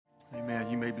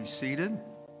Amen. You may be seated.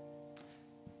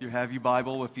 You have your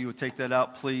Bible. If you would take that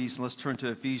out, please. Let's turn to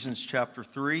Ephesians chapter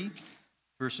 3,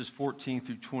 verses 14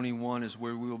 through 21 is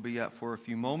where we will be at for a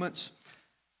few moments.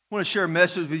 I want to share a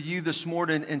message with you this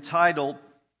morning entitled,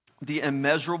 The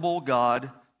Immeasurable God,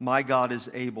 My God is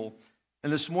Able.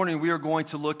 And this morning we are going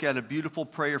to look at a beautiful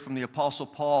prayer from the Apostle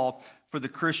Paul for the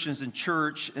Christians in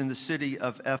church in the city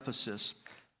of Ephesus.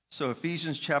 So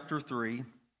Ephesians chapter 3,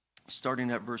 starting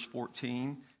at verse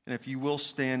 14. And if you will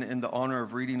stand in the honor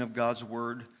of reading of God's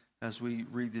word as we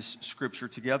read this scripture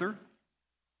together.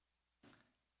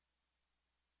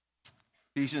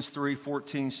 Ephesians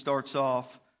 3:14 starts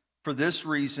off, "For this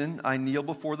reason I kneel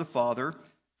before the Father,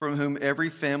 from whom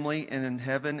every family in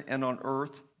heaven and on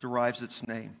earth derives its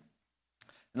name.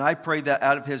 And I pray that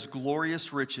out of his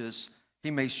glorious riches he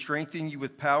may strengthen you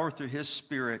with power through his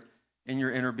Spirit in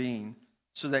your inner being,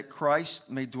 so that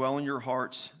Christ may dwell in your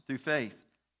hearts through faith.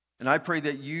 And I pray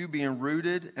that you, being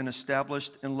rooted and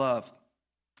established in love,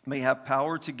 may have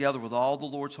power together with all the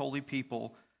Lord's holy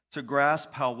people to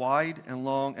grasp how wide and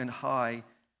long and high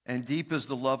and deep is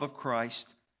the love of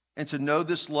Christ, and to know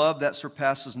this love that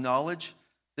surpasses knowledge,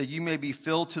 that you may be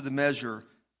filled to the measure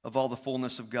of all the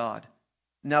fullness of God.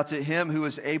 Now to him who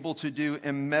is able to do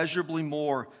immeasurably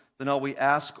more than all we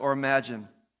ask or imagine,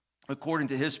 according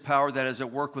to his power that is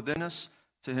at work within us,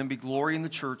 to him be glory in the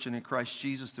church and in Christ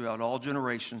Jesus throughout all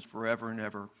generations, forever and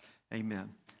ever.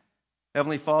 Amen."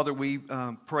 Heavenly Father, we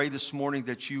pray this morning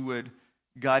that you would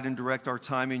guide and direct our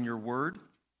time in your word.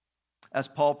 As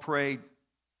Paul prayed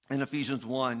in Ephesians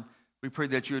 1, we pray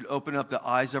that you would open up the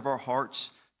eyes of our hearts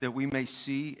that we may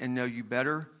see and know you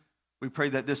better. We pray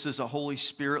that this is a Holy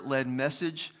Spirit-led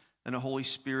message and a Holy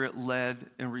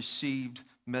Spirit-led and received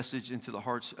message into the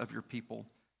hearts of your people.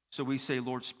 So we say,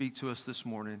 Lord, speak to us this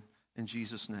morning. In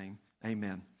Jesus' name,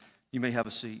 amen. You may have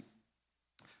a seat.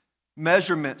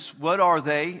 Measurements, what are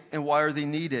they and why are they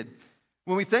needed?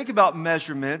 When we think about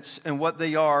measurements and what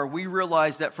they are, we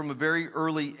realize that from a very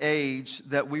early age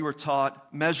that we were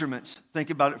taught measurements. Think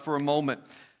about it for a moment.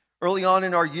 Early on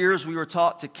in our years, we were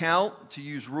taught to count, to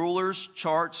use rulers,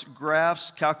 charts,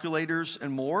 graphs, calculators,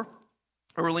 and more.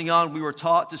 Early on, we were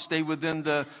taught to stay within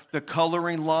the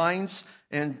coloring lines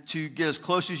and to get as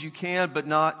close as you can, but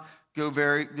not go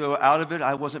out of it.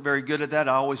 I wasn't very good at that.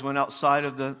 I always went outside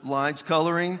of the lines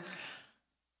coloring.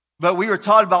 But we were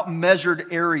taught about measured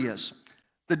areas.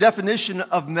 The definition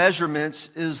of measurements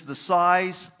is the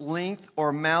size, length, or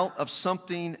amount of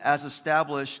something as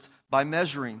established by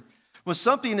measuring. When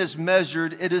something is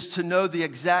measured, it is to know the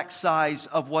exact size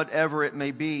of whatever it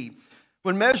may be.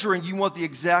 When measuring, you want the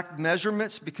exact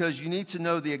measurements because you need to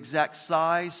know the exact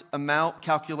size, amount,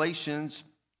 calculations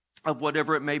of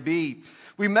whatever it may be.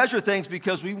 We measure things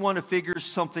because we want to figure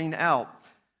something out.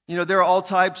 You know, there are all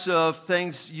types of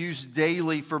things used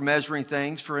daily for measuring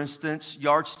things. For instance,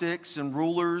 yardsticks and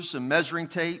rulers and measuring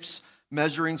tapes,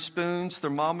 measuring spoons,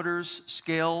 thermometers,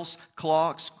 scales,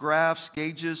 clocks, graphs,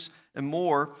 gauges, and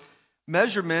more.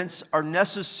 Measurements are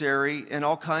necessary in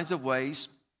all kinds of ways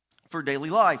for daily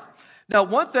life. Now,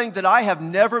 one thing that I have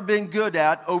never been good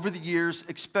at over the years,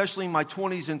 especially in my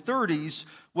 20s and 30s,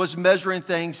 was measuring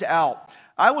things out.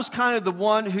 I was kind of the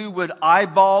one who would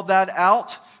eyeball that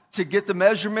out to get the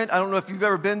measurement. I don't know if you've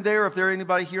ever been there, if there are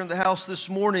anybody here in the house this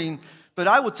morning, but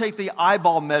I would take the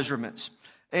eyeball measurements.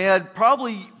 And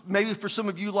probably, maybe for some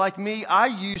of you like me, I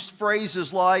used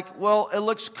phrases like, well, it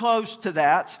looks close to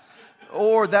that,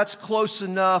 or that's close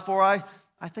enough, or I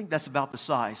think that's about the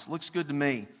size. Looks good to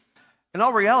me. In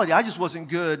all reality, I just wasn't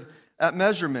good at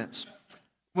measurements.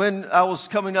 When I was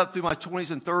coming up through my 20s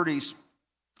and 30s,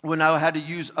 when I had to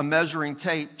use a measuring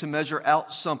tape to measure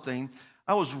out something,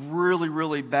 I was really,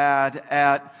 really bad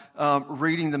at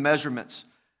reading the measurements.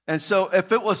 And so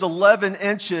if it was 11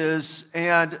 inches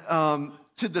and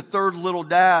to the third little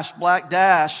dash, black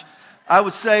dash, I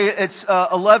would say it's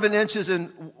 11 inches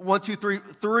and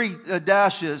 3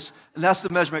 dashes, and that's the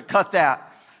measurement. Cut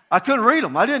that. I couldn't read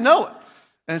them. I didn't know it.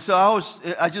 And so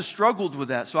I just struggled with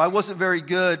that. So I wasn't very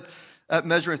good at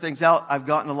measuring things out. I've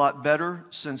gotten a lot better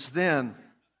since then.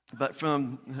 But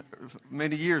from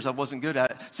many years, I wasn't good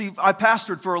at it. See, I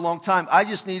pastored for a long time. I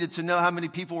just needed to know how many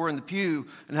people were in the pew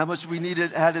and how much we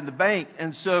had in the bank.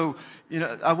 And so,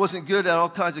 I wasn't good at all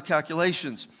kinds of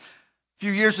calculations. A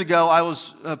few years ago, I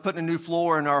was putting a new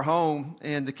floor in our home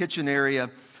in the kitchen area.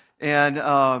 And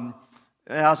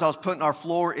as I was putting our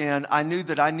floor in, I knew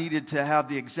that I needed to have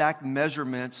the exact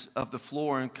measurements of the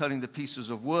floor and cutting the pieces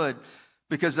of wood.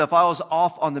 Because if I was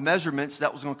off on the measurements,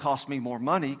 that was going to cost me more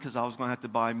money because I was going to have to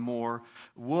buy more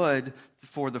wood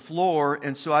for the floor.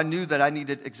 And so I knew that I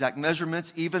needed exact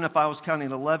measurements. Even if I was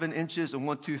counting 11 inches and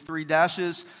 1, 2, 3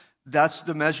 dashes, that's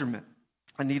the measurement.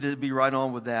 I needed to be right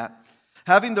on with that.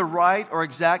 Having the right or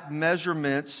exact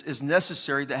measurements is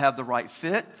necessary to have the right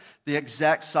fit, the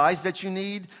exact size that you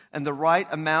need, and the right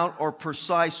amount or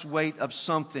precise weight of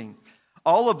something.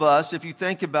 All of us, if you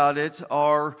think about it,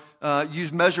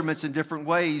 use measurements in different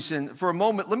ways. And for a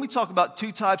moment, let me talk about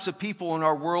two types of people in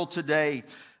our world today.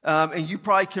 And you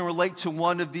probably can relate to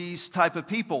one of these type of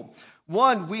people.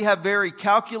 One, we have very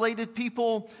calculated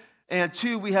people. And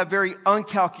two, we have very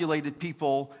uncalculated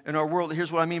people in our world. Here's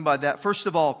what I mean by that. First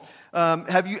of all,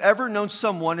 have you ever known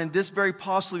someone, and this very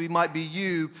possibly might be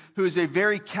you, who is a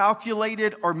very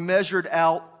calculated or measured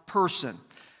out person?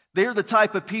 They're the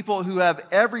type of people who have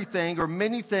everything or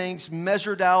many things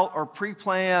measured out or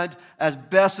pre-planned as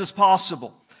best as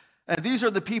possible. And these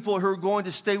are the people who are going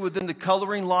to stay within the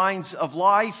coloring lines of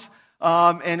life.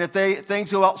 And if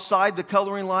things go outside the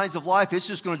coloring lines of life, it's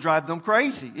just going to drive them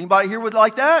crazy. Anybody here would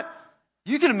like that?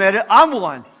 You can admit it. I'm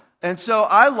one. And so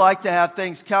I like to have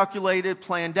things calculated,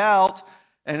 planned out.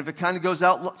 And if it kind of goes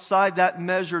outside that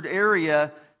measured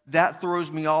area, that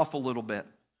throws me off a little bit.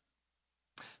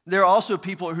 There are also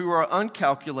people who are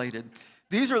uncalculated.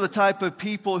 These are the type of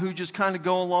people who just kind of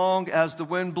go along as the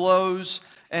wind blows.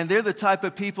 And they're the type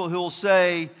of people who will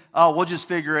say, oh, we'll just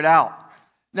figure it out.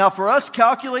 Now, for us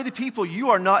calculated people, you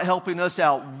are not helping us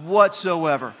out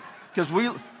whatsoever.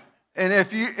 And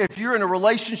if you're in a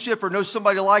relationship or know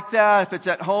somebody like that, if it's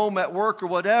at home, at work, or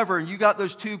whatever, and you got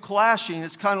those two clashing,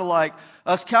 it's kind of like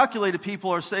us calculated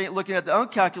people are saying, looking at the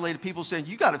uncalculated people saying,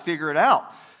 you got to figure it out.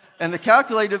 And the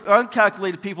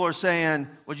uncalculated people are saying,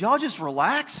 would y'all just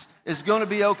relax? It's going to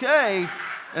be okay.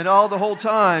 And all the whole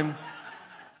time,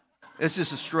 it's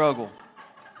just a struggle.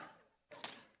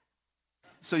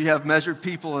 So you have measured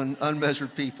people and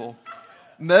unmeasured people.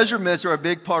 Measurements are a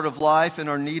big part of life and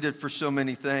are needed for so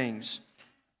many things.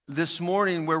 This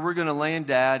morning, where we're going to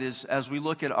land at is as we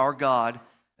look at our God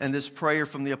and this prayer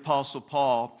from the Apostle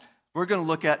Paul, we're going to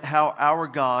look at how our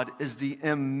God is the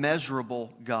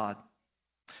immeasurable God.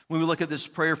 When we look at this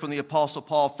prayer from the Apostle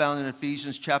Paul found in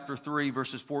Ephesians chapter 3,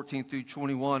 verses 14 through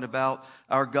 21 about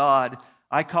our God,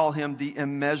 I call him the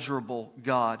immeasurable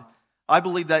God. I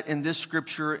believe that in this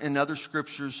scripture and other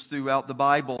scriptures throughout the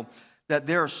Bible, that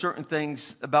there are certain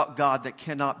things about God that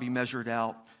cannot be measured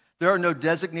out. There are no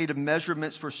designated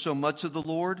measurements for so much of the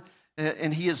Lord,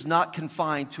 and he is not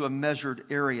confined to a measured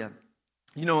area.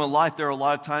 You know, in life, there are a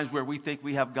lot of times where we think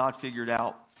we have God figured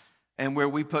out, and where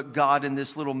we put God in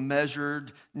this little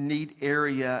measured, neat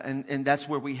area, and that's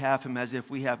where we have him, as if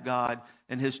we have God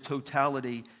in his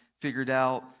totality figured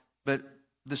out. But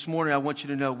this morning, I want you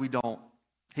to know we don't.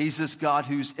 He's this God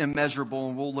who's immeasurable,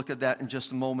 and we'll look at that in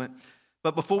just a moment.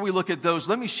 But before we look at those,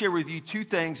 let me share with you two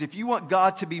things. If you want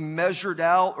God to be measured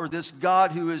out, or this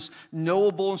God who is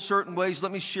knowable in certain ways,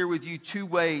 let me share with you two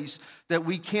ways that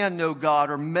we can know God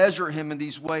or measure him in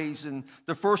these ways. And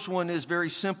the first one is very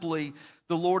simply,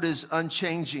 the Lord is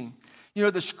unchanging. You know,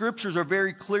 the scriptures are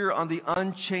very clear on the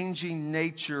unchanging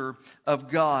nature of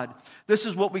God. This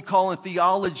is what we call in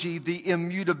theology the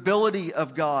immutability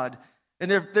of God.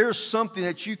 And if there's something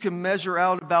that you can measure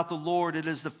out about the Lord, it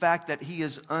is the fact that he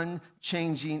is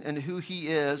unchanging in who he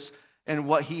is and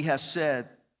what he has said.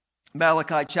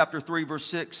 Malachi chapter 3, verse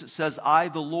 6, it says, I,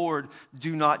 the Lord,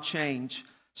 do not change.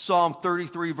 Psalm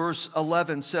 33, verse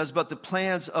 11 says, but the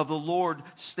plans of the Lord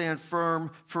stand firm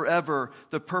forever,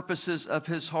 the purposes of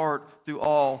his heart through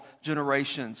all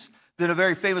generations. Then a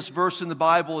very famous verse in the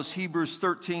Bible is Hebrews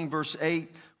 13, verse 8,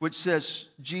 which says,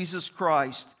 Jesus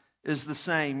Christ is the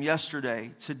same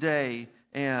yesterday, today,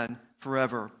 and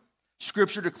forever.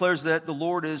 Scripture declares that the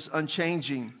Lord is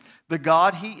unchanging. The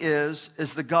God he is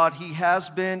the God he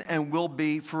has been and will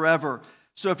be forever.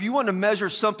 So if you want to measure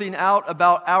something out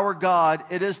about our God,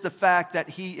 it is the fact that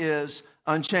he is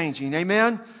unchanging.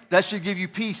 Amen? That should give you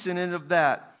peace in and of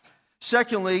that.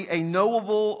 Secondly, a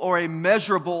knowable or a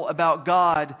measurable about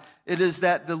God, it is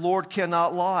that the Lord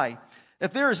cannot lie.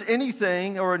 If there is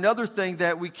anything or another thing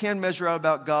that we can measure out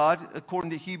about God, according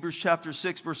to Hebrews chapter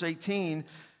 6, verse 18,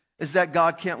 is that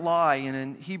God can't lie. And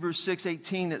in Hebrews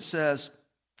 6:18 it says,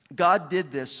 God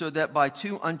did this so that by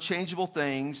two unchangeable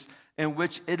things in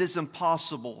which it is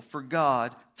impossible for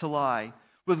God to lie.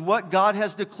 With what God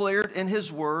has declared in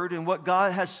his word and what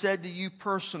God has said to you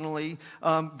personally,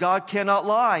 God cannot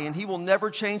lie, and he will never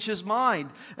change his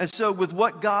mind. And so with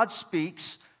what God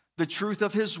speaks, the truth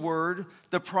of his word,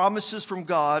 the promises from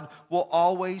God will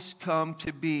always come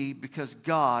to be because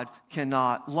God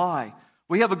cannot lie.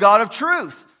 We have a God of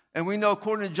truth, and we know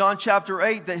according to John chapter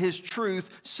 8 that his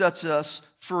truth sets us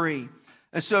free.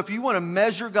 And so if you want to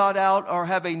measure God out or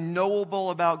have a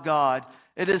knowable about God,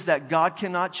 it is that God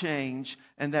cannot change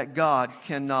and that God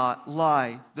cannot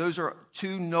lie. Those are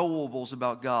two knowables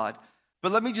about God.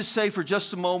 But let me just say for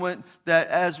just a moment that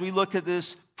as we look at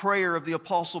this prayer of the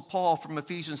Apostle Paul from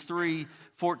Ephesians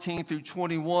 3:14 through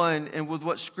 21, and with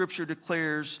what Scripture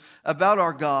declares about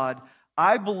our God,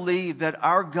 I believe that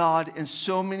our God in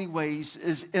so many ways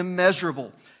is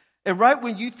immeasurable. And right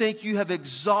when you think you have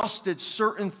exhausted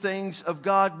certain things of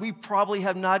God, we probably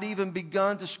have not even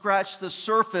begun to scratch the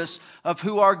surface of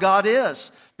who our God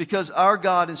is, because our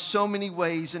God in so many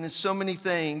ways and in so many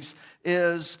things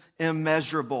is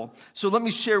immeasurable. So let me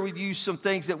share with you some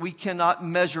things that we cannot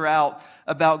measure out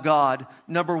about God.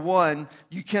 Number one,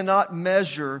 you cannot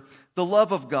measure the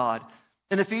love of God.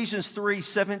 In Ephesians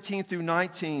 3:17 through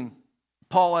 19,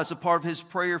 Paul, as a part of his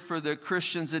prayer for the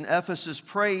Christians in Ephesus,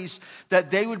 prays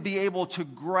that they would be able to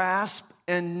grasp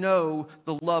and know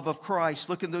the love of Christ.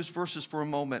 Look in those verses for a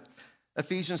moment.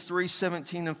 Ephesians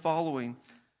 3:17 and following.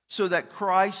 So that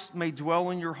Christ may dwell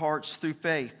in your hearts through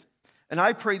faith. And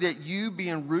I pray that you,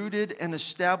 being rooted and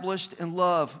established in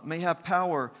love, may have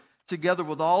power, together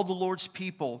with all the Lord's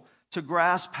people, to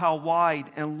grasp how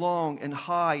wide and long and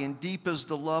high and deep is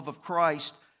the love of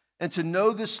Christ, and to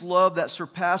know this love that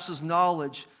surpasses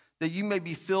knowledge, that you may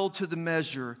be filled to the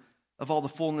measure of all the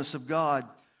fullness of God.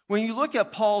 When you look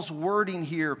at Paul's wording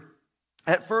here,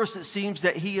 at first it seems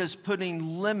that he is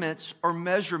putting limits or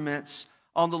measurements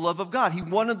on the love of God. He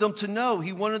wanted them to know,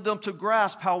 he wanted them to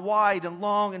grasp how wide and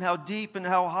long and how deep and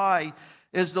how high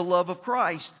is the love of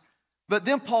Christ. But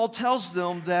then Paul tells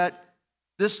them that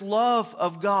this love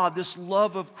of God, this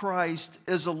love of Christ,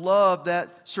 is a love that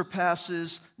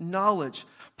surpasses knowledge.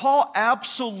 Paul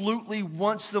absolutely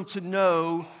wants them to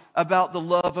know about the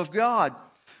love of God.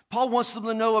 Paul wants them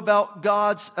to know about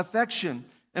God's affection,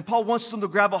 and Paul wants them to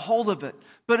grab a hold of it.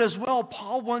 But as well,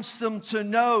 Paul wants them to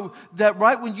know that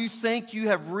right when you think you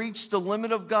have reached the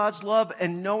limit of God's love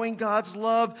and knowing God's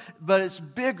love, but it's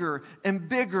bigger and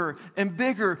bigger and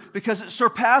bigger because it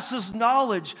surpasses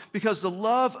knowledge, because the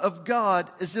love of God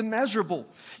is immeasurable.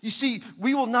 You see,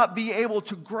 we will not be able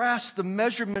to grasp the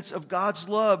measurements of God's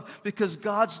love because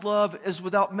God's love is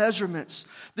without measurements.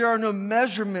 There are no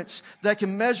measurements that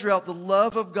can measure out the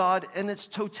love of God in its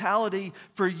totality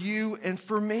for you and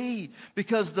for me,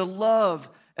 because the love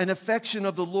and affection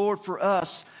of the Lord for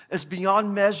us is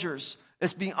beyond measures.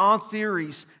 It's beyond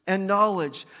theories and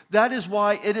knowledge. That is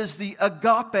why it is the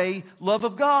agape love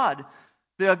of God.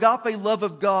 The agape love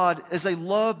of God is a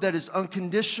love that is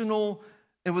unconditional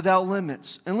and without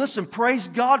limits. And listen, praise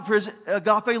God for his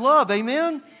agape love.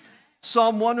 Amen?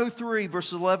 Psalm 103,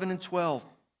 verse 11 and 12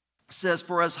 says,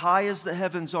 "For as high as the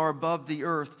heavens are above the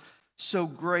earth, so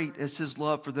great is his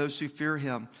love for those who fear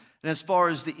him. And as far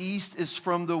as the east is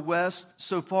from the west,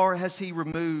 so far has he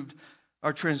removed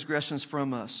our transgressions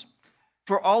from us."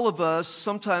 For all of us,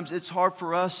 sometimes it's hard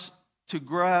for us to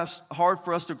grasp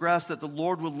that the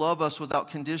Lord would love us without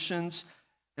conditions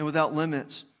and without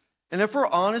limits. And if we're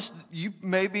honest, you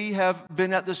maybe have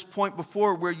been at this point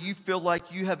before where you feel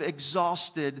like you have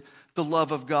exhausted the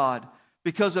love of God.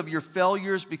 Because of your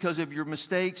failures, because of your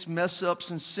mistakes,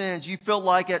 mess-ups, and sins, you feel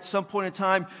like at some point in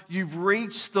time you've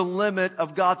reached the limit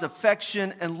of God's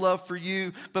affection and love for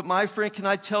you. But my friend, can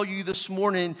I tell you this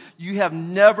morning, you have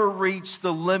never reached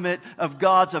the limit of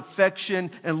God's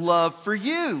affection and love for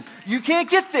you. You can't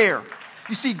get there.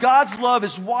 You see, God's love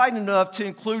is wide enough to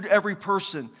include every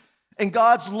person. And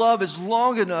God's love is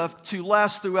long enough to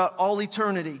last throughout all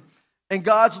eternity. And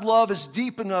God's love is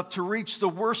deep enough to reach the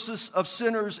worstest of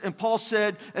sinners. And Paul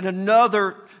said in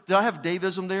another, did I have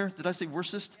Davism there? Did I say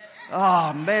worstest?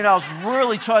 Oh, man, I was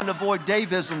really trying to avoid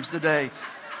Davisms today.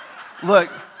 Look,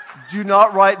 do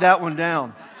not write that one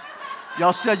down.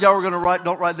 Y'all said y'all were going to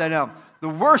don't write that down. The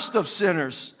worst of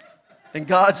sinners. And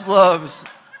God's love,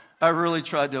 I really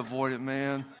tried to avoid it,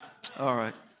 man. All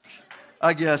right.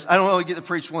 I guess. I don't only get to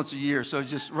preach once a year, so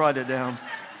just write it down.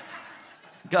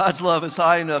 God's love is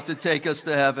high enough to take us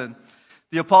to heaven.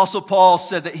 The Apostle Paul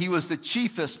said that he was the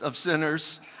chiefest of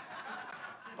sinners,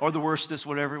 or the worstest,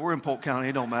 whatever. We're in Polk County,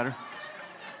 it don't matter.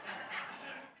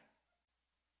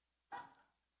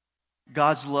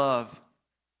 God's love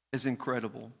is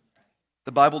incredible.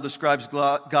 The Bible describes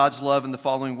God's love in the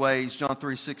following ways. John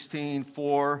 3:16,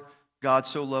 "For God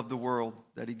so loved the world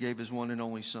that he gave his one and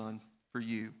only Son for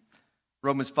you."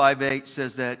 Romans 5:8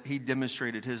 says that he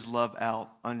demonstrated his love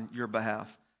out on your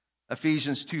behalf.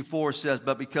 Ephesians 2:4 says,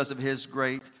 "But because of his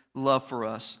great love for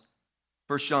us."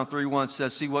 1 John 3:1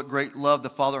 says, "See what great love the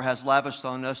Father has lavished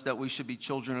on us, that we should be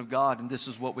children of God, and this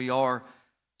is what we are."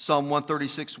 Psalm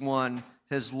 136:1,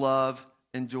 "His love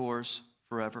endures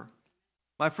forever."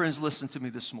 My friends, listen to me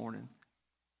this morning.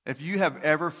 If you have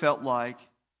ever felt like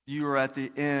you are at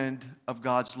the end of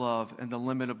God's love and the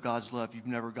limit of God's love. You've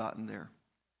never gotten there.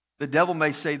 The devil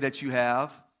may say that you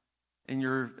have,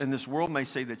 and this world may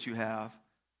say that you have,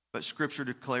 but Scripture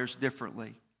declares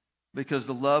differently, because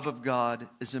the love of God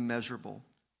is immeasurable.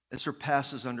 It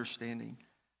surpasses understanding.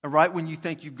 And right when you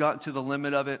think you've gotten to the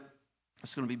limit of it,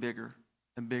 it's going to be bigger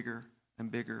and bigger and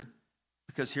bigger.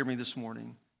 Because hear me this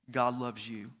morning, God loves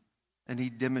you, and He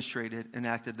demonstrated and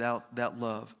acted out that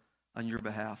love on your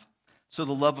behalf. So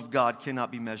the love of God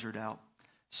cannot be measured out.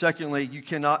 Secondly, you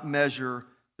cannot measure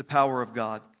the power of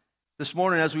God. This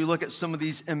morning, as we look at some of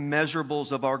these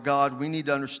immeasurables of our God, we need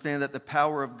to understand that the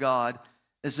power of God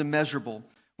is immeasurable.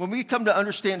 When we come to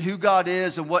understand who God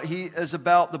is and what He is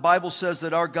about, the Bible says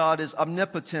that our God is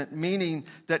omnipotent, meaning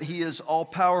that He is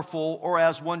all-powerful, or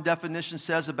as one definition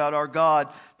says about our God,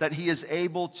 that He is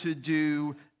able to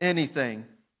do anything.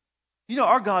 You know,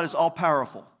 our God is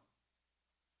all-powerful.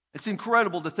 It's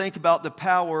incredible to think about the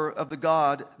power of the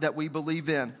God that we believe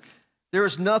in. There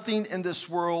is nothing in this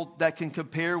world that can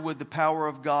compare with the power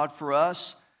of God for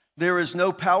us. There is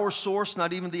no power source,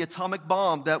 not even the atomic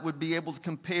bomb, that would be able to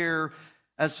compare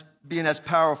as being as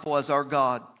powerful as our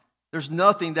God. There's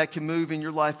nothing that can move in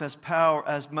your life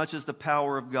as much as the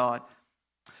power of God.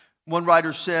 One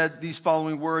writer said these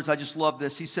following words, I just love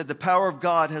this. He said, the power of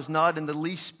God has not in the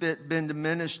least bit been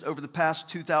diminished over the past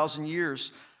 2,000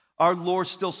 years. Our Lord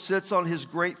still sits on His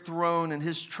great throne, and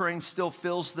His train still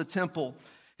fills the temple.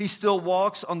 He still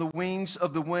walks on the wings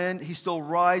of the wind. He still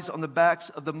rides on the backs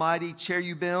of the mighty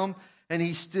cherubim, and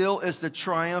He still is the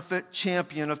triumphant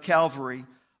champion of Calvary.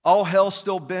 All hell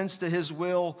still bends to His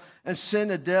will, and sin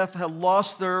and death have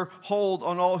lost their hold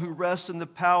on all who rest in the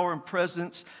power and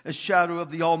presence and shadow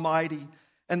of the Almighty.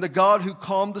 And the God who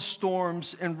calmed the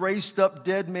storms and raised up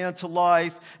dead men to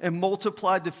life and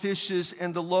multiplied the fishes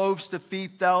and the loaves to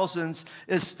feed thousands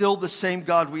is still the same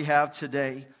God we have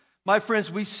today. My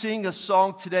friends, we sing a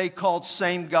song today called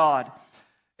Same God.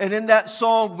 And in that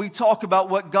song, we talk about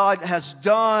what God has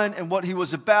done and what He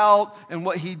was about and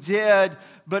what He did.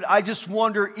 But I just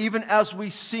wonder, even as we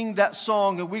sing that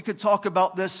song, and we could talk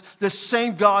about this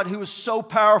same God who is so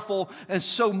powerful and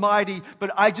so mighty,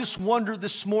 but I just wonder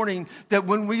this morning that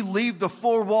when we leave the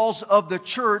four walls of the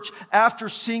church after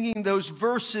singing those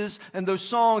verses and those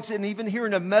songs and even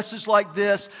hearing a message like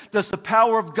this, does the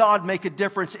power of God make a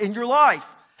difference in your life?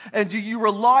 And do you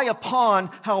rely upon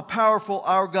how powerful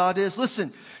our God is?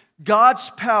 Listen, God's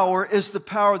power is the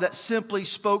power that simply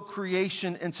spoke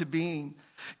creation into being.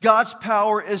 God's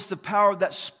power is the power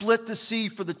that split the sea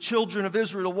for the children of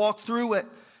Israel to walk through it.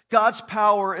 God's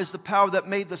power is the power that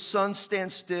made the sun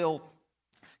stand still.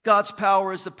 God's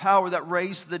power is the power that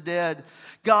raised the dead.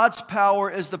 God's power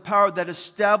is the power that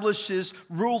establishes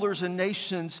rulers and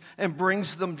nations and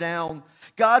brings them down.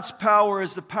 God's power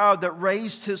is the power that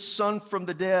raised His Son from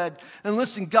the dead. And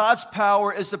listen, God's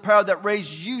power is the power that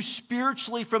raised you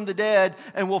spiritually from the dead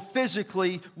and will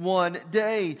physically one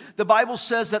day. The Bible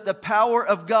says that the power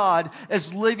of God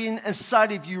is living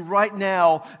inside of you right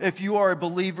now if you are a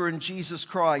believer in Jesus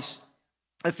Christ.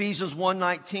 Ephesians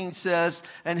 1:19 says,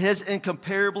 and His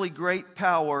incomparably great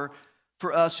power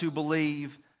for us who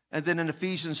believe. And then in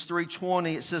Ephesians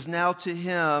 3:20 it says, now to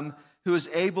Him who is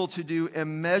able to do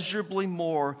immeasurably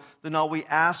more than all we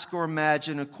ask or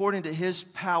imagine, according to His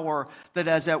power that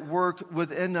is at work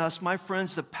within us. My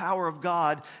friends, the power of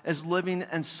God is living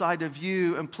inside of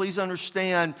you. And please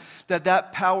understand that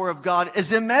that power of God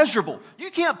is immeasurable. You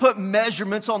can't put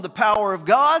measurements on the power of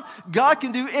God. God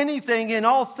can do anything in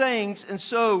all things. And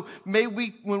so may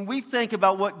we, when we think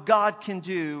about what God can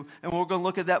do, and we're going to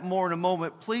look at that more in a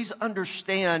moment, please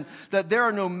understand that there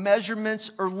are no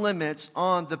measurements or limits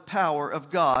on the power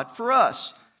of God for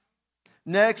us.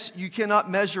 Next, you cannot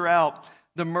measure out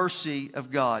the mercy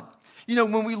of God. You know,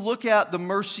 when we look at the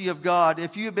mercy of God,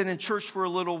 if you have been in church for a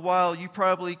little while, you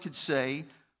probably could say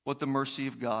what the mercy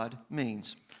of God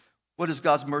means. What does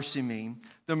God's mercy mean?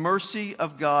 The mercy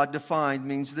of God defined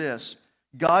means this: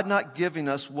 God not giving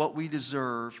us what we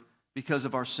deserve because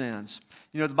of our sins.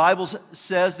 You know, the Bible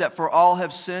says that for all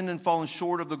have sinned and fallen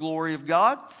short of the glory of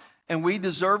God. And we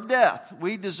deserve death.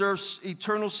 We deserve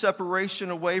eternal separation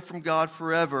away from God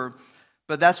forever.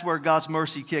 But that's where God's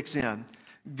mercy kicks in.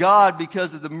 God,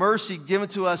 because of the mercy given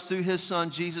to us through His Son,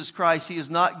 Jesus Christ, He is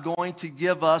not going to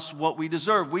give us what we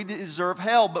deserve. We deserve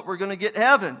hell, but we're going to get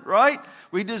heaven, right?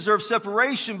 We deserve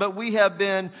separation, but we have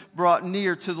been brought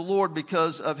near to the Lord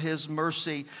because of His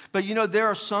mercy. But you know, there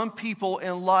are some people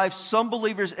in life, some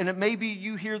believers, and it may be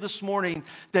you here this morning,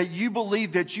 that you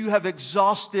believe that you have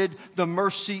exhausted the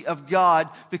mercy of God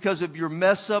because of your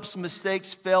mess-ups,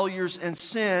 mistakes, failures, and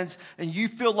sins, and you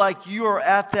feel like you are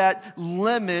at that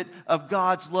limit of God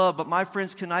God's love. But my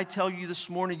friends, can I tell you this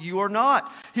morning, you are not.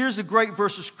 Here's a great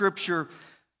verse of Scripture,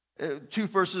 two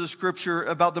verses of Scripture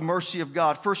about the mercy of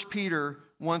God. 1 Peter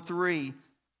 1:3,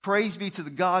 praise be to the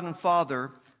God and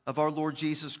Father of our Lord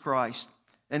Jesus Christ.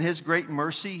 In his great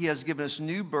mercy, he has given us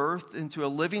new birth into a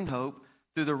living hope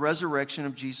through the resurrection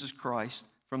of Jesus Christ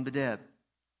from the dead.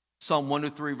 Psalm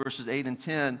 103, verses 8 and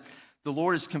 10, the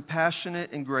Lord is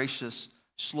compassionate and gracious,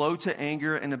 slow to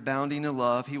anger and abounding in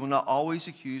love. He will not always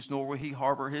accuse, nor will he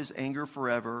harbor his anger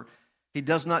forever. He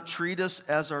does not treat us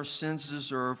as our sins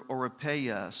deserve or repay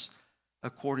us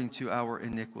according to our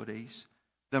iniquities.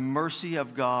 The mercy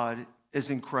of God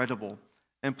is incredible.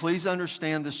 And please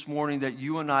understand this morning that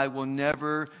you and I will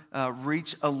never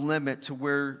reach a limit to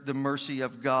where the mercy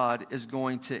of God is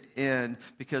going to end,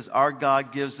 because our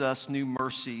God gives us new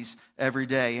mercies every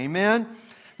day. Amen?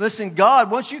 Listen,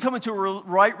 God, once you come into a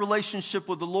right relationship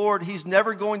with the Lord, he's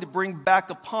never going to bring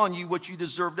back upon you what you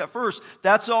deserved at first.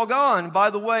 That's all gone. By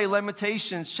the way,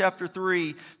 Lamentations chapter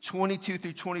 3, 22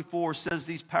 through 24 says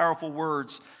these powerful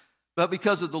words, but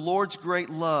because of the Lord's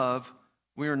great love,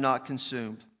 we are not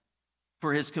consumed.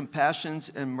 For his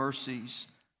compassions and mercies,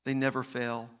 they never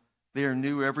fail. They are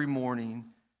new every morning.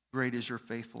 Great is your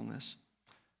faithfulness.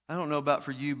 I don't know about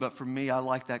for you, but for me, I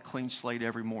like that clean slate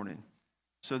every morning.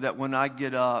 So that when I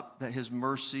get up, that his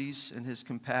mercies and his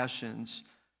compassions,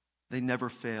 they never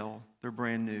fail. They're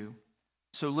brand new.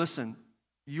 So listen,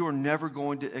 you are never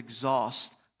going to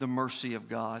exhaust the mercy of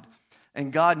God.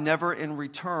 And God never in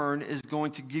return is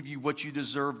going to give you what you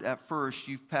deserved at first.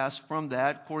 You've passed from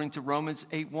that. According to Romans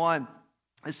 8:1,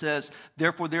 it says,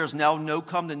 therefore there is now no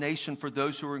condemnation for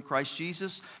those who are in Christ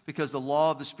Jesus, because the law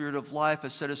of the Spirit of life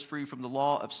has set us free from the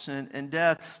law of sin and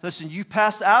death. Listen, you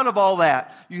passed out of all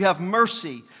that. You have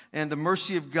mercy, and the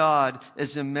mercy of God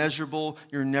is immeasurable.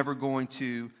 You're never going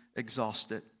to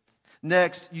exhaust it.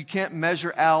 Next, you can't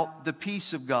measure out the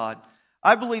peace of God.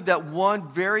 I believe that one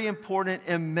very important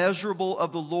immeasurable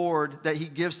of the Lord that he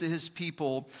gives to his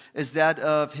people is that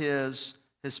of his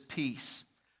peace.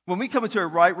 When we come into a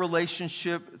right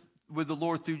relationship with the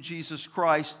Lord through Jesus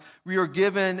Christ, we are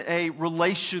given a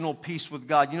relational peace with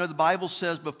God. You know, the Bible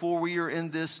says before we are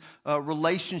in this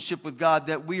relationship with God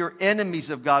that we are enemies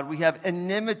of God. We have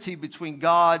enmity between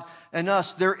God and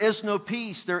us. There is no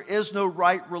peace. There is no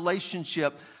right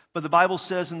relationship. But the Bible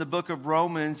says in the book of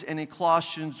Romans and in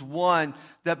Colossians 1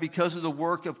 that because of the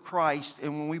work of Christ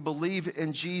and when we believe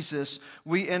in Jesus,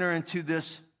 we enter into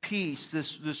this peace,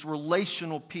 this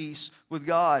relational peace with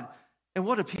God. And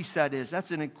what a peace that is.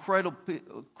 That's an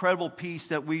incredible peace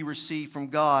that we receive from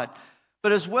God.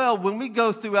 But as well, when we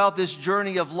go throughout this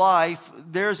journey of life,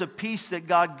 there's a peace that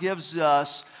God gives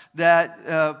us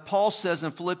that Paul says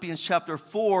in Philippians chapter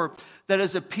 4, that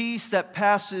is a peace that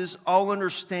passes all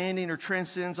understanding or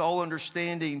transcends all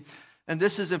understanding. And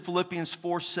this is in Philippians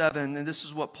 4:7, and this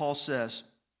is what Paul says.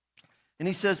 And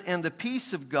he says, and the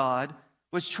peace of God,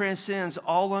 which transcends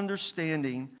all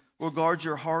understanding, will guard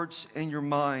your hearts and your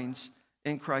minds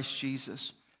in Christ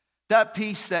Jesus. That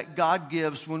peace that God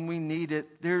gives when we need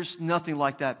it, there's nothing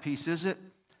like that peace, is it?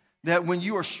 That when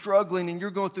you are struggling and you're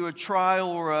going through a trial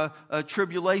or a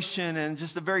tribulation and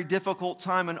just a very difficult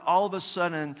time, and all of a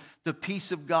sudden the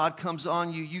peace of God comes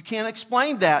on you. You can't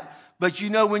explain that, but you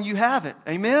know when you have it.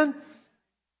 Amen?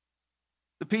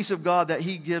 The peace of God that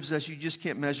he gives us, you just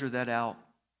can't measure that out.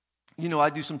 You know,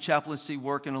 I do some chaplaincy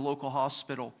work in a local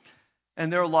hospital.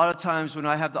 And there are a lot of times when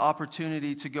I have the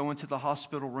opportunity to go into the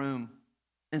hospital room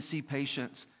and see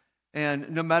patients. And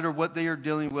no matter what they are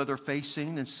dealing with or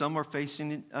facing, and some are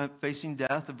facing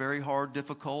death, a very hard,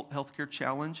 difficult healthcare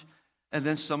challenge. And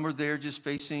then some are there just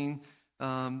facing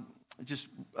just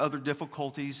other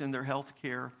difficulties in their health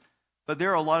care. But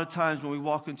there are a lot of times when we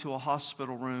walk into a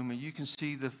hospital room and you can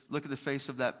see look at the face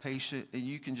of that patient and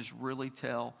you can just really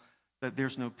tell that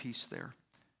there's no peace there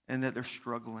and that they're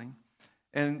struggling.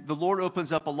 And the Lord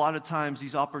opens up a lot of times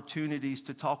these opportunities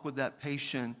to talk with that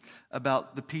patient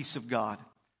about the peace of God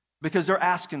because they're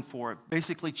asking for it.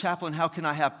 Basically, chaplain, how can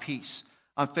I have peace?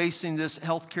 I'm facing this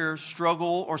healthcare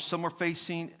struggle, or some are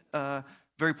facing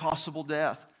very possible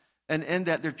death. And in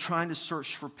that, they're trying to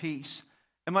search for peace.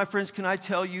 And my friends, can I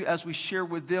tell you as we share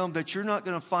with them that you're not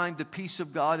going to find the peace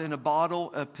of God in a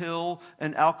bottle, a pill,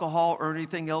 an alcohol, or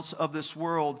anything else of this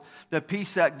world. The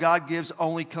peace that God gives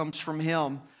only comes from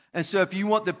him. And so if you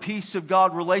want the peace of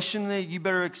God relationally, you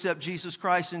better accept Jesus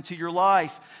Christ into your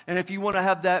life. And if you want to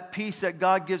have that peace that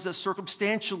God gives us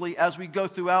circumstantially as we go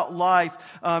throughout life,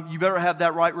 you better have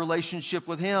that right relationship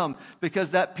with Him.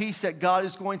 Because that peace that God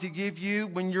is going to give you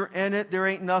when you're in it, there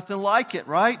ain't nothing like it,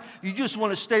 right? You just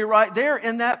want to stay right there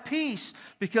in that peace.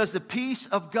 Because the peace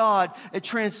of God, it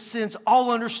transcends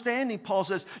all understanding, Paul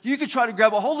says. You could try to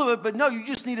grab a hold of it, but no, you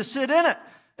just need to sit in it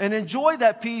and enjoy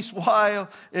that peace while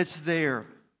it's there.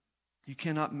 You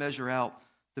cannot measure out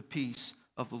the peace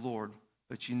of the Lord,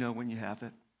 but you know when you have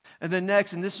it. And then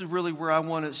next, and this is really where I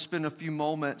want to spend a few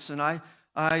moments, and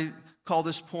I call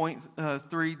this point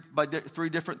three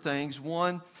different things.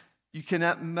 One, you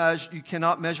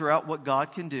cannot measure out what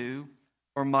God can do,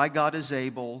 or my God is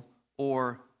able,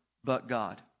 or but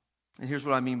God. And here's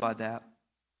what I mean by that.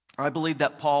 I believe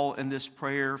that Paul in this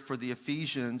prayer for the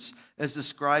Ephesians is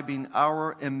describing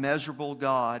our immeasurable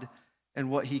God and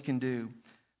what He can do.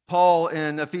 Paul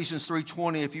in Ephesians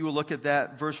 3:20, if you will look at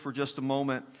that verse for just a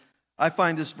moment, I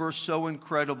find this verse so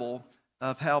incredible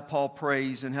of how Paul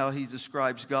prays and how he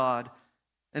describes God.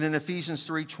 And in Ephesians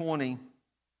 3:20,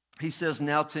 he says,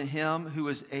 "Now to Him who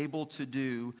is able to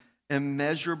do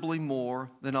immeasurably more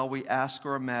than all we ask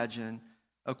or imagine,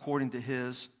 according to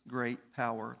His great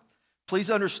power." Please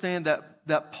understand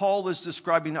that Paul is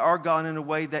describing our God in a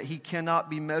way that He cannot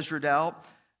be measured out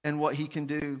and what He can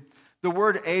do. The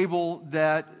word able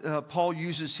that Paul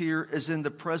uses here is in the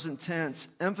present tense,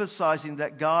 emphasizing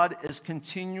that God is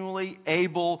continually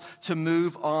able to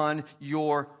move on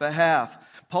your behalf.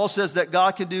 Paul says that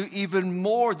God can do even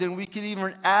more than we can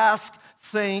even ask,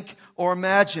 think, or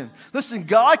imagine. Listen,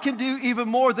 God can do even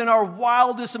more than our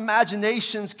wildest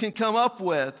imaginations can come up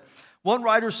with. One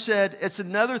writer said, it's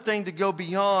another thing to go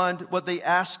beyond what they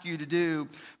ask you to do,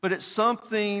 but it's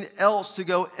something else to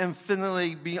go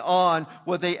infinitely beyond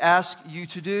what they ask you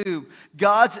to do.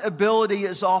 God's ability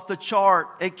is off the chart.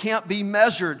 It can't be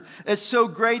measured. It's so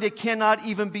great it cannot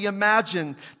even be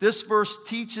imagined. This verse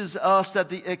teaches us that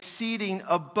the exceeding,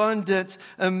 abundant,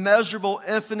 immeasurable,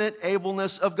 infinite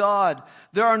ableness of God.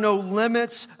 There are no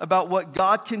limits about what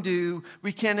God can do.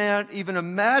 We cannot even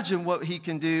imagine what He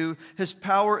can do. His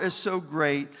power is so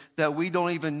great that we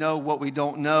don't even know what we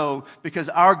don't know, because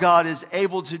our God is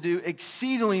able to do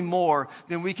exceedingly more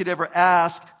than we could ever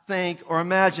ask, think, or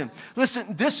imagine. Listen,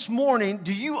 this morning,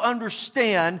 do you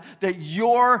understand that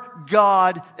your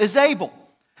God is able?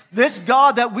 This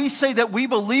God that we say that we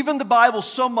believe in the Bible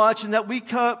so much and that we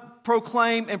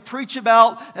proclaim and preach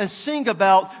about and sing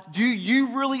about, do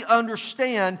you really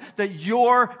understand that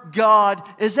your God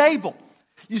is able?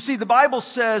 You see, the Bible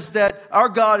says that our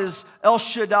God is El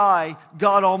Shaddai,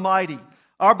 God Almighty.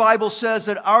 Our Bible says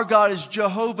that our God is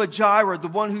Jehovah Jireh, the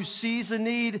one who sees a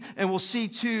need and will see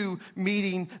to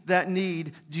meeting that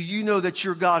need. Do you know that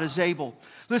your God is able?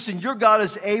 Listen, your God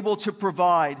is able to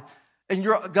provide, and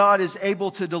your God is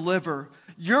able to deliver.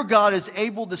 Your God is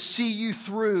able to see you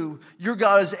through. Your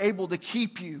God is able to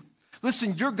keep you.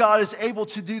 Listen, your God is able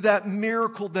to do that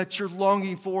miracle that you're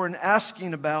longing for and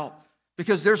asking about,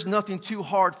 because there's nothing too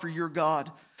hard for your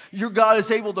God. Your God is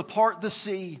able to part the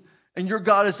sea, and your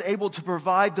God is able to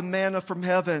provide the manna from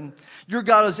heaven. Your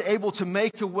God is able to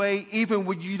make a way even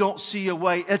when you don't see a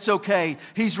way. It's okay.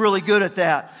 He's really good at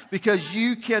that, because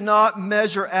you cannot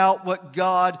measure out what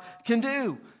God can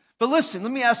do. But listen,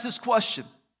 let me ask this question.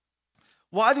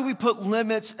 Why do we put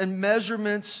limits and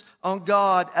measurements on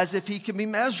God as if He can be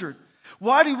measured?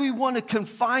 Why do we want to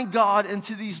confine God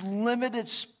into these limited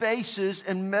spaces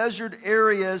and measured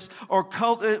areas, or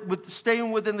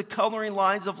staying within the coloring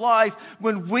lines of life,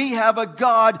 when we have a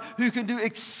God who can do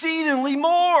exceedingly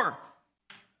more?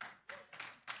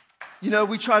 You know,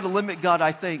 we try to limit God,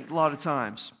 I think, a lot of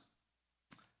times.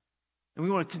 And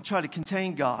we want to try to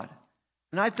contain God.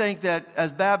 And I think that as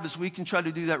Baptists, we can try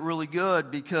to do that really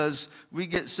good, because we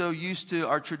get so used to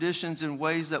our traditions and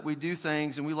ways that we do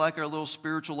things, and we like our little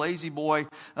spiritual lazy boy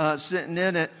sitting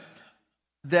in it,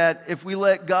 that if we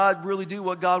let God really do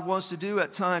what God wants to do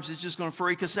at times, it's just going to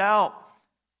freak us out.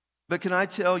 But can I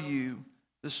tell you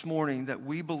this morning that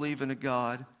we believe in a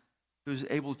God who's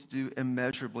able to do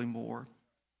immeasurably more?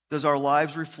 Does our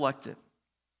lives reflect it?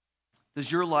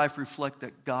 Does your life reflect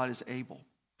that God is able?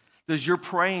 Does your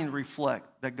praying reflect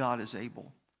that God is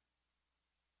able?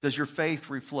 Does your faith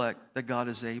reflect that God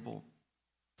is able?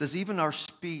 Does even our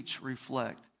speech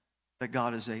reflect that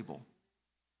God is able?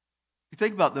 You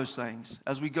think about those things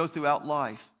as we go throughout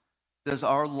life. Does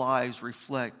our lives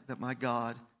reflect that my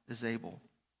God is able?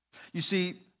 You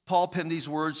see, Paul penned these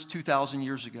words 2,000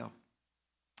 years ago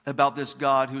about this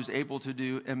God who's able to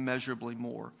do immeasurably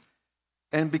more.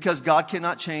 And because God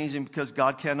cannot change and because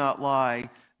God cannot lie,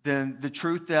 then the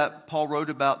truth that Paul wrote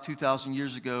about 2,000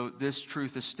 years ago, this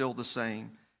truth is still the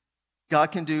same.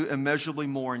 God can do immeasurably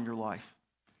more in your life.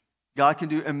 God can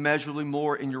do immeasurably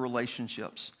more in your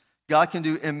relationships. God can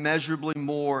do immeasurably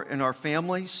more in our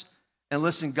families. And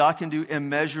listen, God can do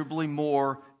immeasurably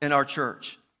more in our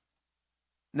church.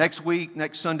 Next week,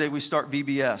 next Sunday, we start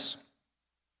VBS.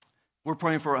 We're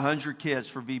praying for 100 kids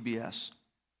for VBS.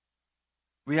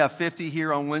 We have 50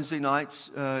 here on Wednesday nights,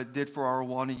 did for our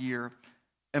one a year.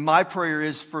 And my prayer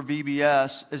is for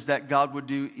VBS is that God would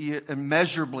do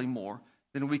immeasurably more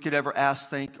than we could ever ask,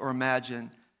 think, or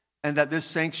imagine. And that this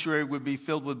sanctuary would be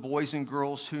filled with boys and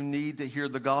girls who need to hear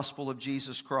the gospel of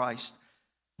Jesus Christ.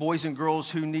 Boys and girls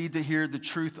who need to hear the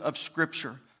truth of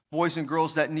Scripture. Boys and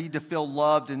girls that need to feel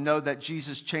loved and know that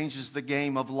Jesus changes the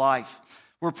game of life.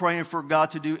 We're praying for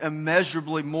God to do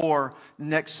immeasurably more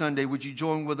next Sunday. Would you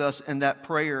join with us in that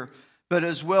prayer? But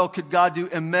as well, could God do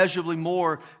immeasurably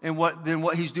more than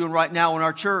what He's doing right now in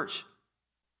our church?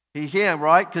 He can,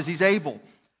 right? Because He's able.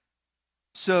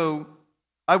 So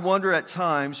I wonder at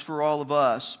times for all of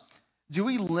us, do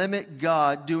we limit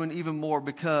God doing even more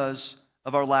because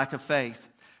of our lack of faith?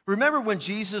 Remember when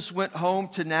Jesus went home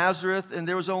to Nazareth and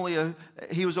he was only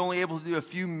able to do a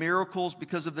few miracles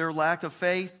because of their lack of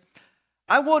faith?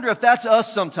 I wonder if that's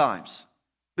us sometimes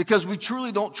because we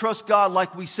truly don't trust God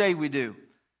like we say we do.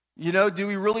 You know, do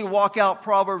we really walk out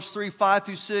Proverbs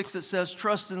 3:5-6 that says,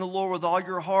 trust in the Lord with all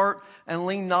your heart and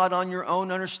lean not on your own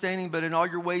understanding, but in all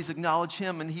your ways acknowledge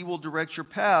Him and He will direct your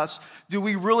paths? Do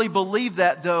we really believe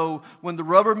that, though, when the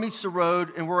rubber meets the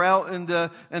road and we're out in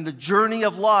the journey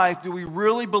of life? Do we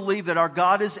really believe that our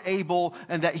God is able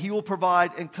and that He will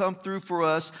provide and come through for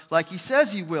us like He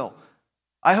says He will?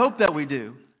 I hope that we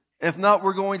do. If not,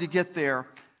 we're going to get there.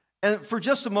 And for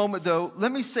just a moment, though,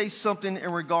 let me say something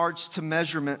in regards to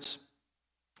measurements.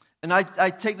 And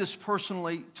I take this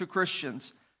personally to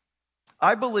Christians.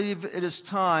 I believe it is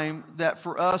time that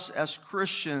for us as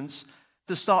Christians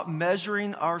to stop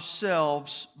measuring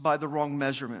ourselves by the wrong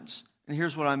measurements. And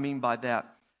here's what I mean by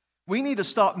that. We need to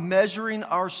stop measuring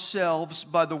ourselves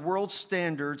by the world's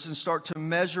standards and start to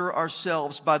measure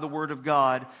ourselves by the Word of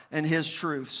God and His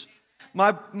truths.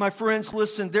 My friends,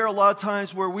 listen, there are a lot of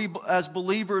times where we, as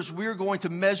believers, we're going to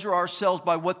measure ourselves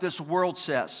by what this world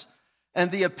says.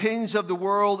 And the opinions of the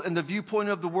world and the viewpoint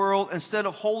of the world, instead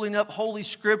of holding up Holy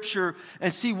Scripture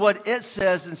and see what it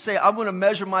says and say, I'm going to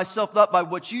measure myself not by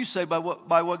what you say, by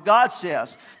what God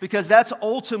says, because that's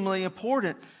ultimately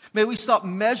important. May we stop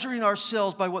measuring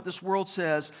ourselves by what this world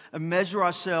says and measure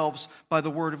ourselves by the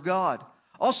Word of God.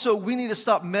 Also, we need to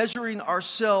stop measuring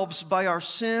ourselves by our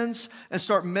sins and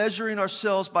start measuring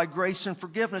ourselves by grace and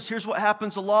forgiveness. Here's what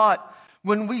happens a lot.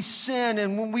 When we sin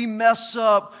and when we mess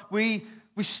up, we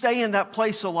stay in that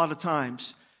place a lot of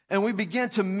times. And we begin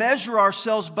to measure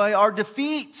ourselves by our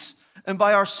defeats and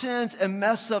by our sins and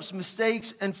mess-ups,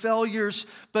 mistakes and failures.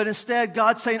 But instead,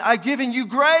 God's saying, I've given you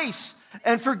grace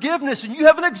and forgiveness, and you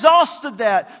haven't exhausted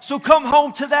that. So come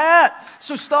home to that.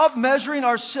 So stop measuring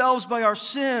ourselves by our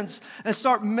sins and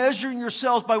start measuring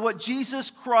yourselves by what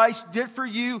Jesus Christ did for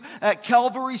you at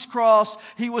Calvary's cross.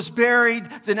 He was buried.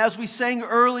 Then as we sang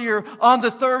earlier, on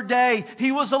the third day,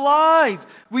 He was alive.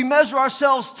 We measure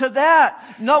ourselves to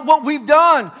that, not what we've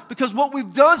done, because what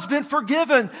we've done has been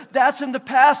forgiven. That's in the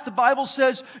past. The Bible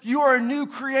says you are a new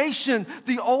creation.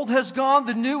 The old has gone,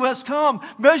 the new has come.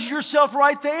 Measure yourself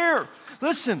right there.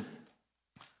 Listen,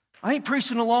 I ain't preached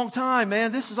in a long time,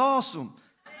 man. This is awesome.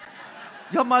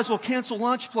 Y'all might as well cancel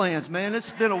lunch plans, man.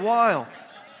 It's been a while.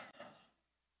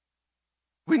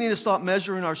 We need to stop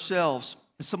measuring ourselves.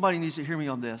 And somebody needs to hear me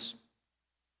on this.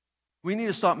 We need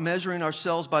to stop measuring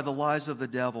ourselves by the lies of the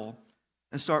devil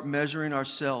and start measuring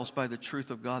ourselves by the truth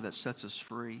of God that sets us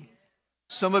free.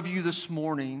 Some of you this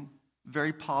morning,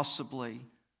 very possibly,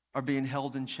 are being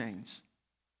held in chains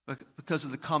because of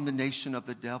the condemnation of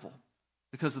the devil.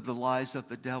 Because of the lies of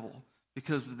the devil,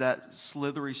 because of that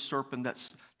slithery serpent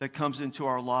that comes into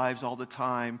our lives all the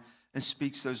time and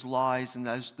speaks those lies and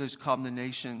those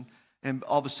condemnation, and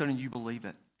all of a sudden you believe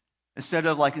it. Instead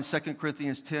of like in 2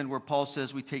 Corinthians 10 where Paul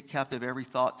says we take captive every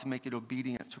thought to make it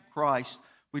obedient to Christ,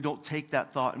 we don't take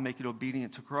that thought and make it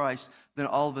obedient to Christ, then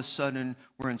all of a sudden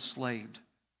we're enslaved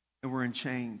and we're in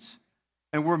chains.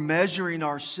 And we're measuring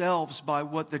ourselves by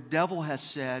what the devil has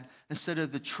said instead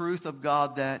of the truth of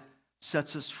God that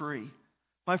sets us free.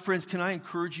 My friends, can I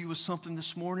encourage you with something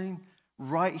this morning?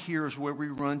 Right here is where we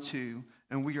run to,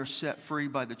 and we are set free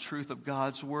by the truth of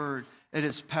God's Word. It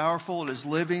is powerful, it is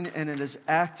living, and it is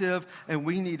active, and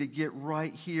we need to get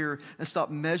right here and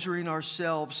stop measuring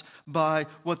ourselves by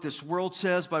what this world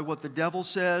says, by what the devil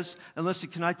says. And listen,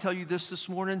 can I tell you this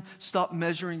morning? Stop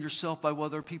measuring yourself by what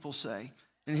other people say.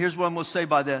 And here's what I'm going to say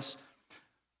by this.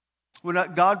 When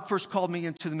God first called me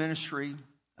into the ministry,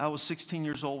 I was 16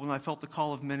 years old when I felt the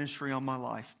call of ministry on my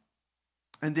life.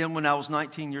 And then when I was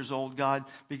 19 years old, God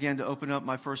began to open up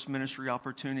my first ministry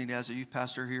opportunity as a youth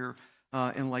pastor here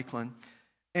in Lakeland.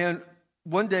 And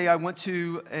one day I went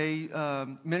to a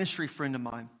ministry friend of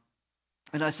mine.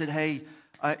 And I said, hey,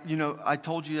 I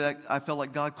told you that I felt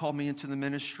like God called me into the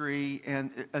ministry. And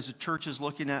as a church is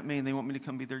looking at me and they want me to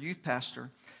come be their youth pastor.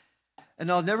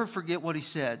 And I'll never forget what he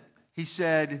said. He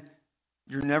said,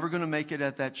 you're never going to make it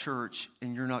at that church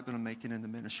and you're not going to make it in the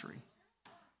ministry.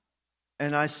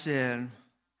 And I said,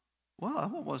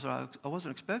 well, I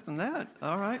wasn't expecting that.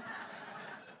 All right.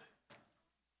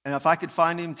 And if I could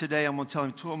find him today, I'm going to tell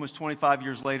him almost 25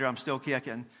 years later, I'm still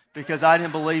kicking because I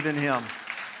didn't believe in him.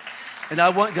 And I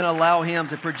wasn't going to allow him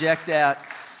to project that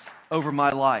over my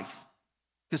life.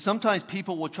 Because sometimes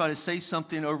people will try to say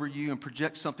something over you and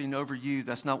project something over you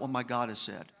that's not what my God has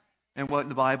said and what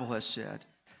the Bible has said.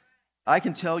 I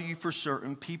can tell you for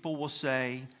certain people will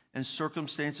say in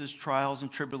circumstances, trials, and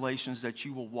tribulations that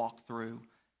you will walk through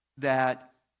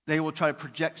that they will try to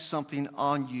project something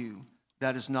on you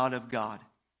that is not of God.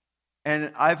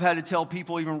 And I've had to tell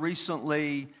people even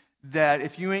recently that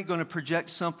if you ain't going to project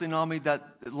something on me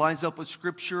that lines up with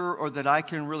Scripture or that I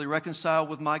can really reconcile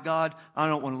with my God, I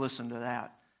don't want to listen to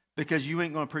that. Because you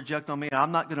ain't going to project on me. And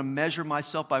I'm not going to measure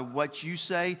myself by what you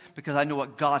say because I know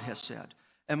what God has said.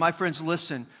 And my friends,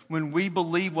 listen, when we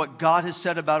believe what God has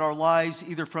said about our lives,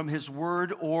 either from His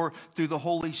Word or through the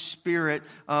Holy Spirit,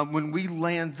 when we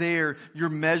land there, you're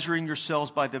measuring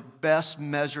yourselves by the best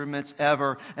measurements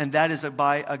ever. And that is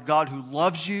by a God who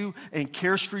loves you and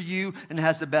cares for you and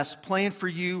has the best plan for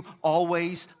you.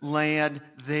 Always land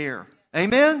there.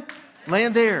 Amen?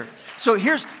 Land there. So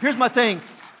here's my thing.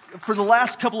 For the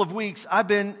last couple of weeks, I've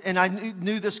been, and I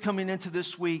knew this coming into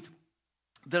this week,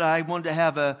 that I wanted to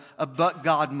have a but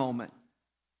God moment.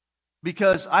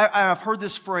 Because I've heard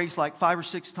this phrase like 5 or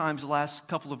 6 times the last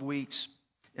couple of weeks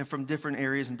and from different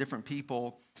areas and different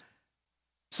people.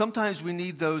 Sometimes we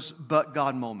need those but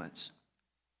God moments.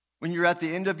 When you're at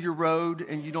the end of your road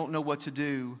and you don't know what to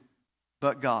do,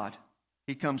 but God,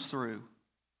 He comes through.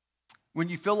 When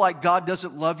you feel like God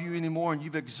doesn't love you anymore and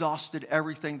you've exhausted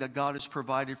everything that God has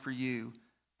provided for you,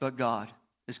 but God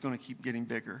is going to keep getting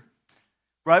bigger.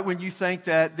 Right? When you think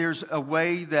that there's no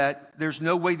way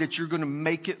that you're going to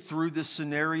make it through this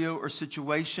scenario or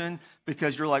situation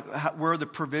because you're like, where are the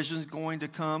provisions going to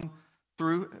come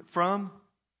through from?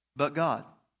 But God.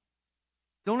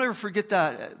 Don't ever forget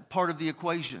that part of the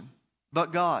equation.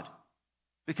 But God.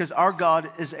 Because our God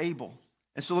is able.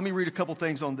 And so let me read a couple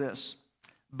things on this.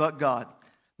 But God.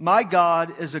 My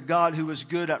God is a God who is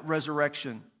good at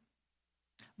resurrection.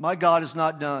 My God is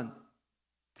not done.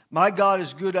 My God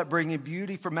is good at bringing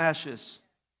beauty from ashes.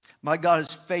 My God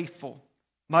is faithful.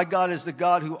 My God is the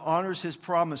God who honors His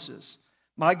promises.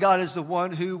 My God is the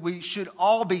one who we should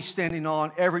all be standing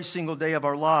on every single day of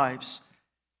our lives.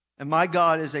 And my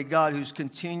God is a God who's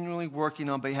continually working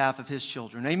on behalf of His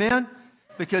children. Amen?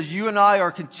 Because you and I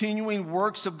are continuing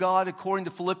works of God according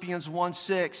to Philippians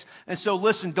 1:6. And so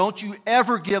listen, don't you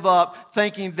ever give up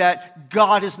thinking that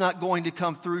God is not going to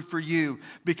come through for you.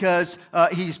 Because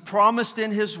He's promised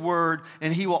in His Word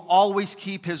and He will always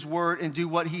keep His Word and do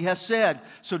what He has said.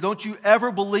 So don't you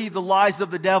ever believe the lies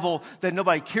of the devil that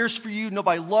nobody cares for you,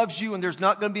 nobody loves you, and there's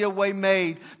not going to be a way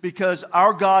made. Because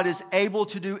our God is able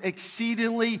to do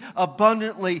exceedingly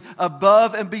abundantly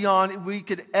above and beyond we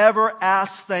could ever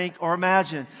ask, think, or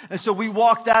imagine. And so we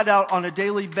walk that out on a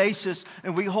daily basis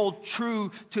and we hold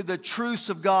true to the truths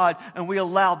of God and we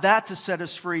allow that to set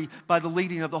us free by the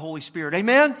leading of the Holy Spirit.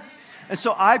 Amen? And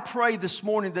so I pray this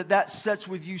morning that sets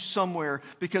with you somewhere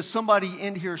because somebody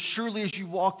in here, surely as you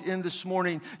walked in this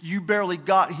morning, you barely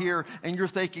got here and you're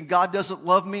thinking, God doesn't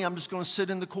love me. I'm just going to sit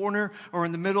in the corner or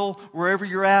in the middle, wherever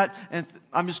you're at, and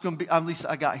I'm just going to be, at least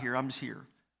I got here. I'm just here.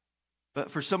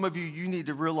 But for some of you, you need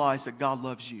to realize that God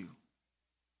loves you.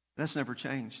 That's never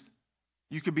changed.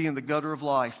 You could be in the gutter of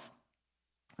life,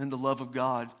 and the love of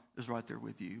God is right there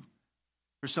with you.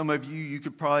 For some of you, you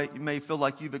may feel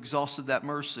like you've exhausted that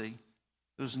mercy.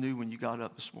 It was new when you got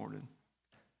up this morning.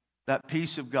 That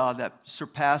peace of God that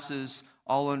surpasses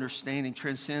all understanding,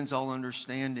 transcends all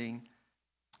understanding.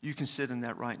 You can sit in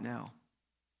that right now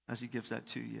as He gives that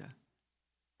to you.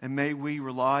 And may we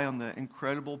rely on the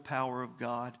incredible power of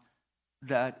God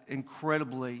that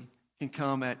incredibly can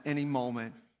come at any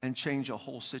moment and change a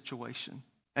whole situation.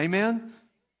 Amen?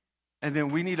 And then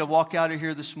we need to walk out of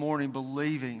here this morning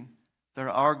believing that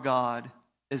our God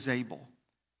is able.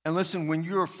 And listen, when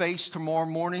you are faced tomorrow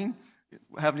morning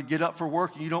having to get up for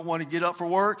work and you don't want to get up for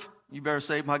work, You better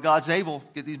say, my God's able.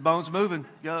 Get these bones moving.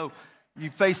 Go. You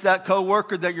face that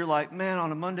coworker that you're like, man,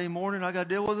 on a Monday morning I got to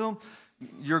deal with them.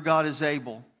 Your God is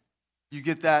able. You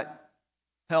get that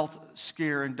health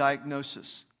scare and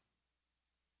diagnosis.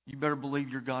 You better believe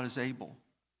your God is able.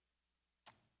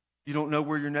 You don't know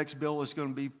where your next bill is going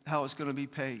to be, how it's going to be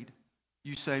paid.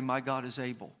 You say, my God is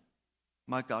able.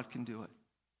 My God can do it.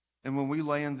 And when we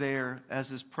land there, as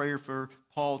this prayer for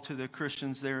Paul to the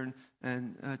Christians there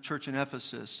in church in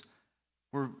Ephesus,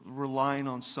 we're relying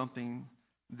on something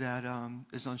that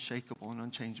is unshakable and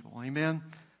unchangeable. Amen?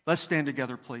 Let's stand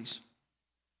together, please.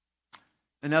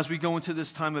 And as we go into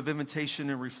this time of invitation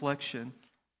and reflection,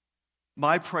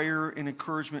 my prayer and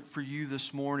encouragement for you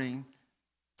this morning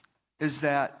is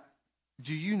that,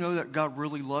 do you know that God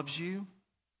really loves you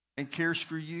and cares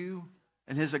for you,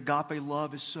 and his agape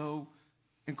love is so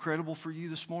incredible for you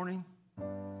this morning?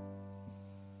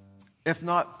 If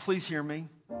not, please hear me.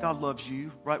 God loves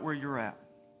you right where you're at.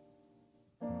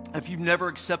 If you've never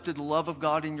accepted the love of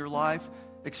God in your life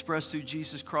expressed through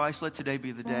Jesus Christ, let today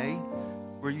be the day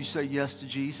where you say yes to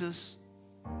Jesus.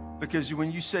 Because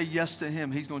when you say yes to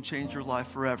him, he's going to change your life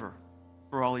forever,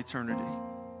 for all eternity.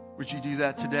 Would you do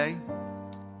that today?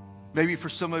 Maybe for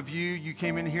some of you, you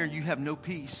came in here and you have no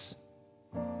peace,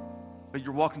 but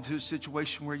you're walking through a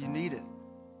situation where you need it.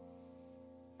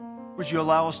 Would you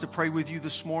allow us to pray with you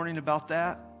this morning about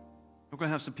that? We're going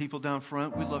to have some people down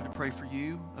front. We'd love to pray for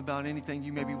you about anything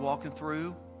you may be walking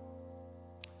through.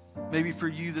 Maybe for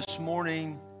you this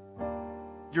morning,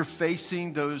 you're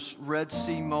facing those Red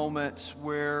Sea moments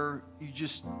where you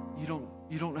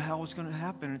don't know how it's going to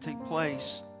happen and take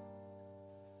place.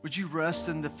 Would you rest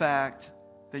in the fact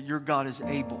that your God is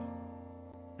able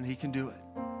and he can do it?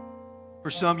 For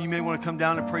some, you may want to come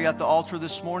down and pray at the altar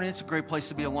this morning. It's a great place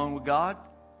to be alone with God.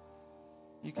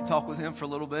 You can talk with him for a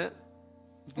little bit.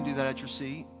 You can do that at your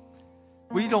seat.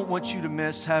 We don't want you to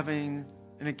miss having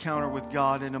an encounter with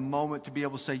God in a moment to be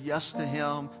able to say yes to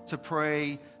him, to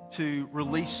pray, to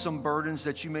release some burdens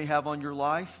that you may have on your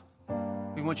life.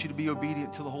 We want you to be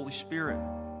obedient to the Holy Spirit.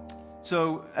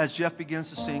 So as Jeff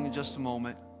begins to sing in just a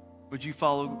moment, would you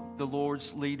follow the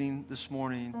Lord's leading this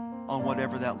morning on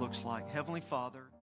whatever that looks like? Heavenly Father.